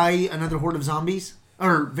by another horde of zombies?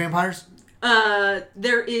 Or vampires?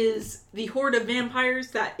 There is the horde of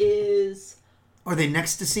vampires that is... Are they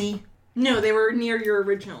next to C? No, they were near your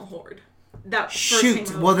original horde. That first came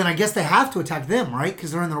Shoot. over. Well, then I guess they have to attack them, right?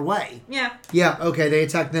 Because they're in their way. Yeah. Yeah, okay. They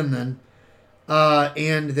attack them then.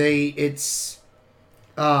 And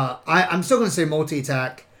I'm still going to say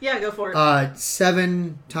multi-attack. Yeah, go for it.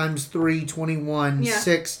 7 times 3, 21. Yeah.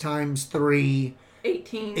 6 times 3,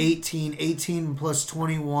 18. 18. 18 plus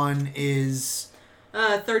 21 is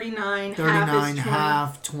 39. 39, half is 20.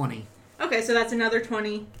 half 20. Okay, so that's another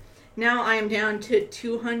 20. Now I am down to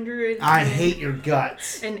 200. I hate your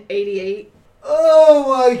guts. And 88. Oh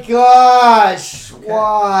my gosh!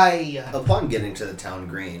 Why? Upon getting to the town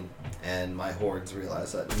green, and my hordes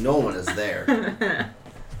realize that no one is there,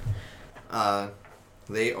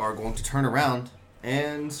 they are going to turn around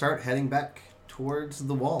and start heading back towards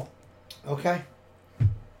the wall. Okay.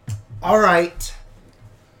 All right.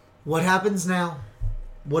 What happens now?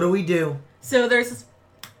 What do we do? So there's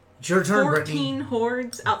It's your turn, 14 Brittany.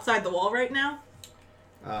 hordes outside the wall right now.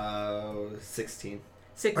 16.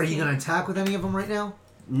 16. Are you going to attack with any of them right now?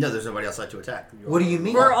 No, there's nobody else left to attack. What do you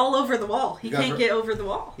mean? We're all over the wall. He You guys can't are- get over the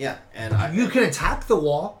wall. Yeah, and You can attack the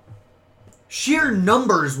wall. Sheer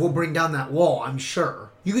numbers will bring down that wall, I'm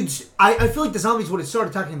sure. You could. I feel like the zombies would have started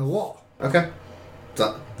attacking the wall. Okay.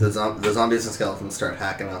 So the zombies and skeletons start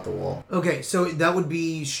hacking out the wall. Okay, so that would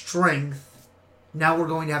be strength. Now we're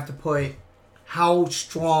going to have to put how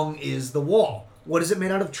strong is the wall. What is it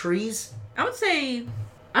made out of? Trees? I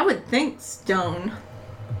would think stone.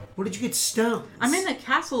 Where did you get stones? I'm in a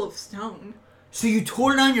castle of stone. So you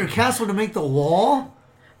tore down your castle to make the wall?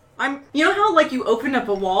 You know how, like, you open up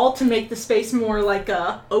a wall to make the space more, like,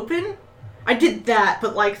 open? I did that,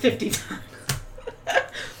 but, like, 50 times.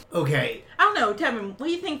 Okay. I don't know, Tevin, what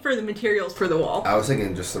do you think for the materials for the wall? I was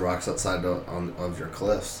thinking just the rocks outside of your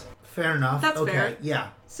cliffs. Fair enough. That's okay. fair. Yeah.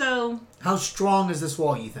 So, How strong is this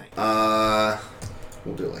wall, you think?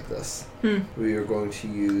 we'll do it like this. We are going to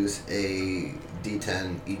use a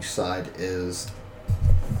D10. Each side is,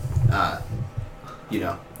 a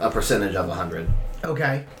percentage of 100.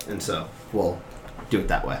 Okay. And so we'll do it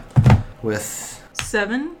that way. With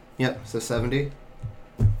 7. Yep. So 70.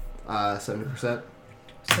 70%.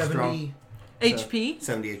 70 HP.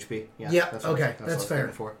 70 HP. Yeah. Yep. That's Okay. what That's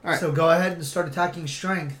fair. All right. So go ahead and start attacking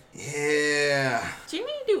strength. Yeah. Do you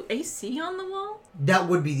need to do AC on the wall? That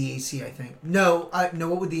would be the AC, I think. No.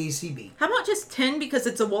 What would the AC be? How about just 10 because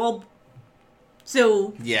it's a wall?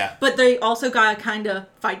 So. Yeah. But they also gotta kind of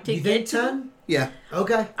fight to You get think to 10? Yeah.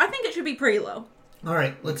 Okay. I think it should be pretty low. All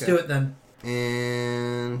right. Let's Okay. do it then.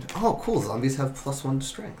 And cool. Zombies have +1 to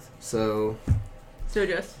strength. So So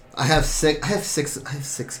just. I have 6. I have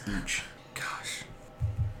 6 each. Gosh.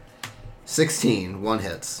 16. 1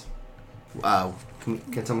 hits.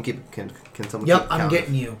 Can someone keep? Can someone? Yep. keep I'm count?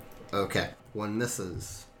 getting you. Okay. 1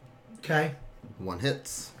 misses. Okay. 1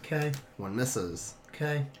 hits. Okay. 1 misses.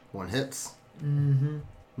 Okay. 1 hits. Mm-hmm.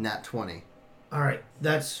 Nat 20. All right.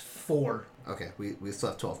 That's 4. Okay. We still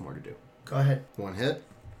have 12 more to do. Go ahead. 1 hit.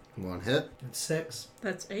 1 hit. That's 6.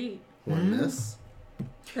 That's 8. 1 miss.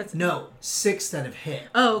 That's. No. 6 that have hit.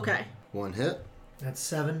 Oh, okay. 1 hit. That's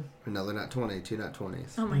 7. Another nat 20. 2 nat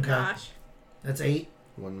 20s. Oh my Okay. gosh. That's 8.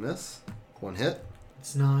 1 miss. 1 hit.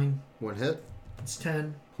 It's 9. 1 hit. It's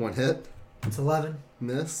 10. 1 hit. It's 11.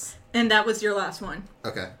 Miss. And that was your last one.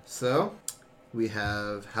 Okay. So we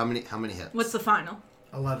have how many hits? What's the final?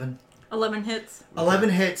 11. 11 hits. 11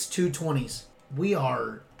 hits, 2 20s. We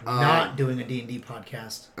are not doing a D&D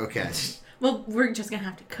podcast. Okay. Well, we're just gonna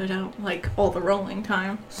have to cut out like all the rolling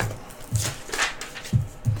time.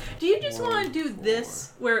 Do you just want to do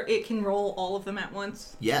this where it can roll all of them at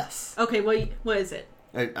once? Yes. Okay, what is it?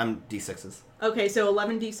 I'm D6s. Okay, so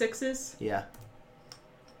 11 d6s. Yeah.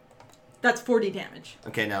 That's 40 damage.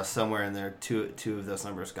 Okay, now somewhere in there, two of those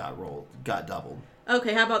numbers got doubled.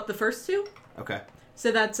 Okay, how about the first two? Okay.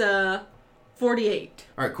 So that's 48.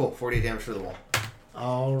 All right, cool. 40 damage for the wall.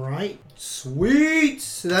 All right. Sweet.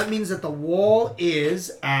 So that means that the wall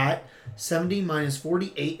is at 70 minus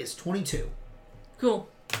 48 is 22. Cool.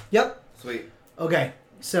 Yep. Sweet. Okay.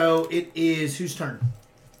 So it is whose turn?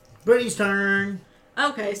 Brittany's turn.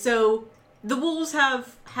 Okay, so the wolves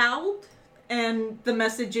have howled and the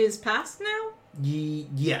message is passed now?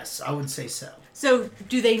 Yes, I would say so. So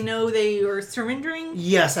do they know they are surrendering?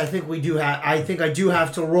 Yes, I think we do have. I think I do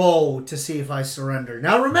have to roll to see if I surrender.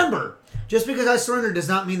 Now remember, just because I surrender does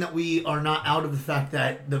not mean that we are not out of the fact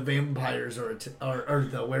that the vampires or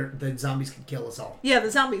the zombies could kill us all. Yeah, the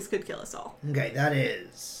zombies could kill us all. Okay, that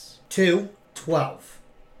is 2, 12.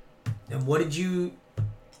 And what did you?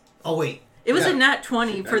 Oh wait, It was Yeah. a nat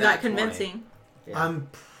 20 for A that nat 20. convincing. Yeah. I'm.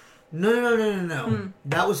 No.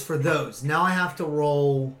 That was for those. Now I have to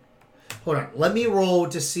roll. Hold on. Let me roll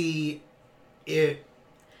to see it.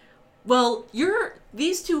 Well,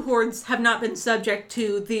 these two hordes have not been subject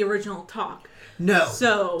to the original talk. No.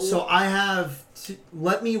 So I have.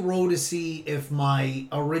 Let me roll to see if my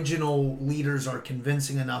original leaders are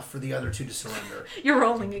convincing enough for the other two to surrender. you're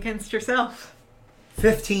rolling against yourself.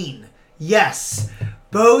 15. Yes.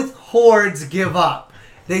 Both hordes give up.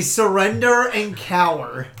 They surrender and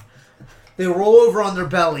cower. They roll over on their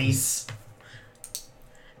bellies.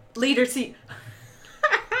 Leader C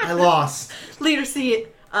I lost. Leader C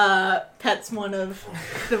pets one of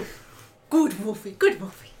the good wolfie.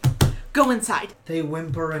 Go inside They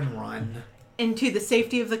whimper and run. into the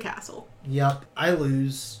safety of the castle. Yep, I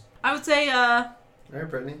lose. I would say All right,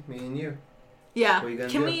 Brittany, me and you. yeah. What are you gonna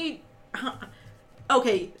Can do? we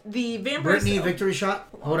okay, the vampires Brittany, victory shot.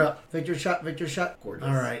 Hold up. Victory shot. Gorgeous.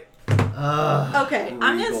 All right. Okay,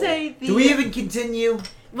 I'm going to Regal. say the Do we even continue?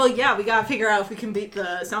 well, yeah, we got to figure out if we can beat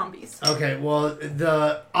the zombies. Okay, well,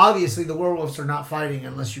 obviously the werewolves are not fighting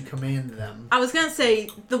unless you command them. I was going to say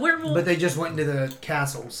the werewolf But they just went into the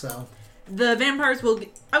castle, so. the vampires will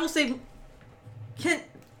I will say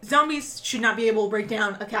zombies should not be able to break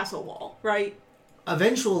down a castle wall, right?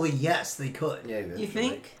 Eventually, yes, they could. Yeah, You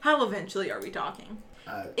think? How eventually are we talking?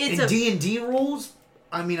 It's In a D&D rules,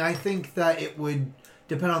 I mean, I think that it would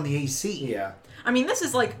depend on the AC. Yeah. I mean, this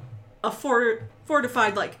is like a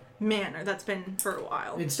fortified like manor that's been for a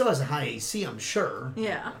while. It still has a high AC, I'm sure.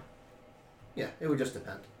 Yeah. Yeah, it would just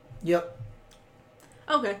depend. Yep.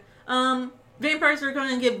 Okay. Vampires are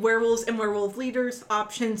going to give werewolves and werewolf leaders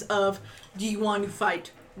options of: do you want to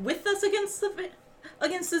fight with us against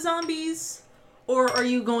the zombies, or are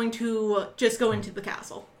you going to just go into the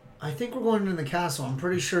castle? I think we're going into the castle. I'm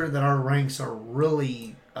pretty sure that our ranks are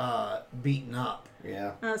really beaten up.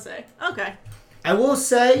 Yeah. I'll say okay. I will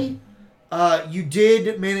say, you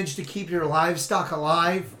did manage to keep your livestock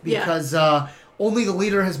alive because only the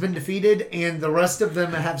leader has been defeated, and the rest of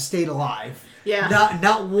them have stayed alive. Yeah.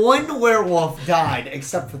 Not one werewolf died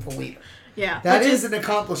except for the leader. Yeah. That is an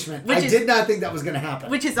accomplishment. I did not think that was going to happen.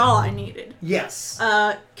 Which is all I needed. Yes.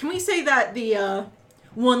 Can we say that the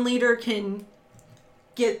one leader can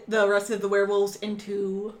get the rest of the werewolves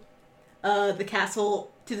into the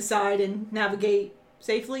castle to the side and navigate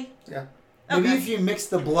safely? Yeah. Maybe Okay. if you mix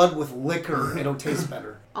the blood with liquor, it'll taste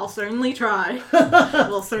better. I'll certainly try.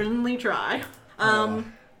 We'll certainly try.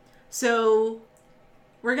 So,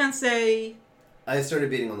 we're gonna say... I started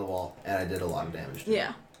beating on the wall, and I did a lot of damage.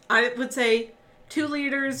 Yeah. I would say 2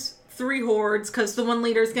 leaders, 3 hordes, because the one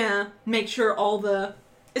leader's gonna make sure all the...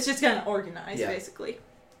 It's just gonna organize, basically.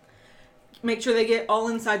 Make sure they get all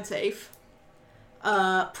inside safe.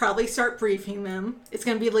 Probably start briefing them. It's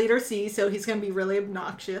gonna be leader C, so he's gonna be really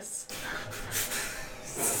obnoxious.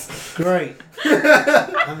 Great.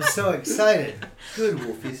 I'm so excited. Good,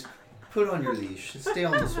 Wolfies. Put on your leash. Stay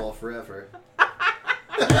on this wall forever.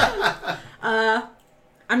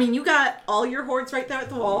 I mean, you got all your hordes right there at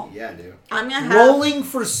the wall. Yeah, I do. I'm gonna have... Rolling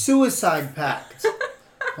for suicide pact.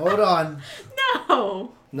 Hold on.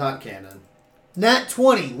 No! Not canon. Nat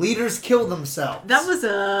 20. Leaders kill themselves. That was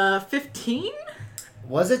a 15?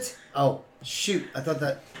 Was it? Oh, shoot. I thought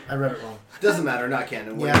that... I read it wrong. Doesn't matter. Not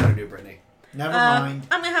canon. What Yeah. are you going to do, Brittany? Never mind.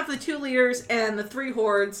 I'm gonna have the 2 leaders and the 3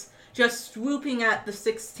 hordes just swooping at the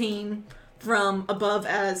 16 from above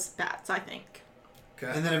as bats, I think.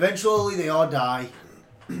 Okay. And then eventually they all die.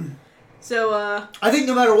 So, I think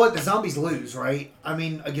no matter what, the zombies lose, right? I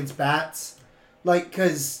mean, against bats. Like,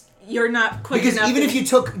 because you're not quick enough. Because even if you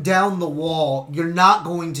took down the wall, you're not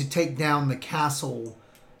going to take down the castle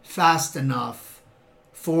fast enough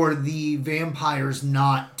for the vampires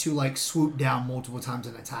not to, like, swoop down multiple times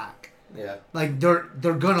and attack. Yeah. Like,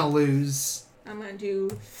 they're gonna lose. I'm gonna do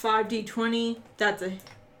 5d20. That's a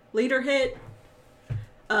leader hit.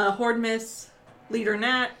 Horde miss. Leader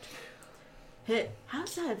nat. Hit.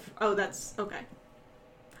 How's that? Oh, that's... Okay.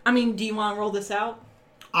 I mean, do you want to roll this out?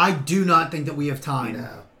 I do not think that we have time.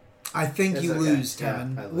 No. I think It's you okay. lose, Yeah,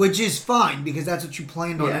 Kevin. I lose. Which is fine, because that's what you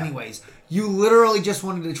planned on Yeah. anyways. You literally just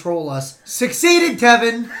wanted to troll us. Succeeded,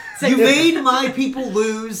 Kevin! You made my people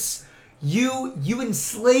lose. You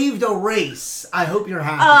enslaved a race. I hope you're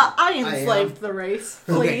happy. I enslaved the race,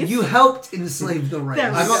 please. Okay, you helped enslave the race.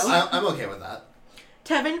 There we I'm okay with that.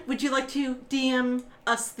 Tevin, would you like to DM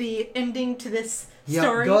us the ending to this Yep,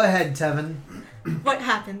 story? go ahead, Tevin. What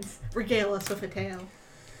happens? Regale us with a tale.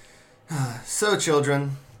 So,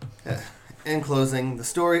 children, in closing, the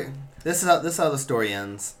story... This is how the story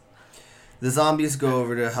ends. The zombies go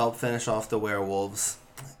over to help finish off the werewolves.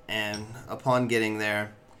 And upon getting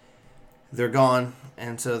there, they're gone.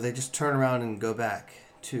 And so they just turn around and go back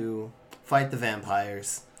to fight the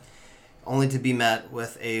vampires. Only to be met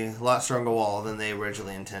with a lot stronger wall than they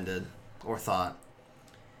originally intended or thought.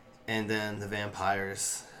 And then the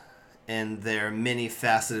vampires, in their many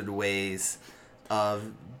faceted ways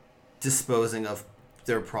of disposing of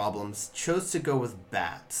their problems, chose to go with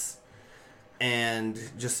bats. And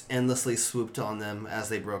just endlessly swooped on them as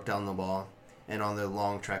they broke down the wall. And on their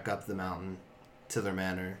long trek up the mountain to their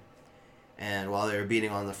manor. And while they were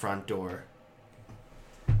beating on the front door,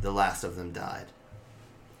 the last of them died.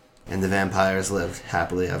 And the vampires lived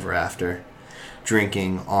happily ever after,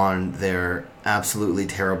 drinking on their absolutely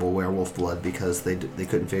terrible werewolf blood because they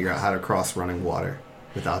couldn't figure out how to cross running water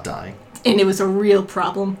without dying. And it was a real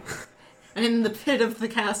problem. And in the pit of the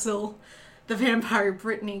castle, the vampire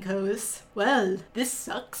Brittany goes, "Well, this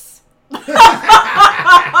sucks." Oh,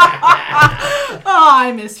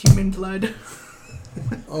 I miss human blood.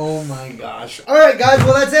 Oh my gosh. Alright guys,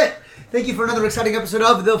 well that's it. Thank you for another exciting episode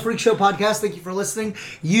of The Freak Show Podcast. Thank you for listening.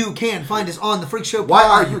 You can find us on The Freak Show Pod. Why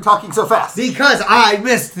are you talking so fast? Because I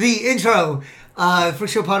missed the intro. Freak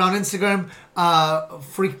Show Pod on Instagram.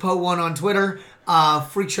 FreakPo1 on Twitter.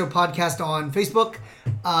 Freak Show Podcast on Facebook.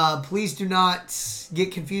 Please do not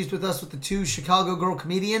get confused with us with the 2 Chicago girl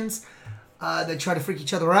comedians that try to freak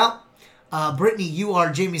each other out. Brittany, you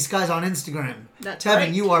are Jamie Skies on Instagram. That's Tevin,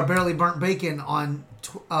 right. you are Barely Burnt Bacon on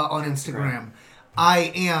Instagram.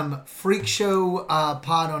 I am Freak Show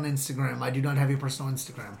Pod on Instagram. I do not have a personal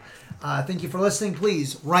Instagram. Thank you for listening.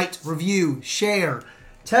 Please write, review, share,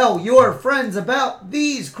 tell your friends about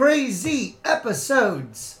these crazy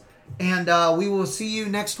episodes. And we will see you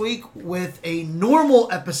next week with a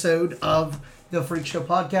normal episode of the Freak Show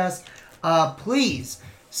Podcast. Please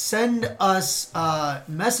send us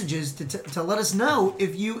messages to let us know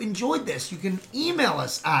if you enjoyed this. You can email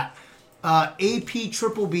us at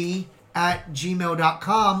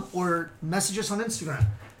aptripleb@gmail.com or message us on Instagram.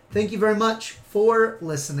 Thank you very much for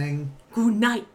listening. Good night.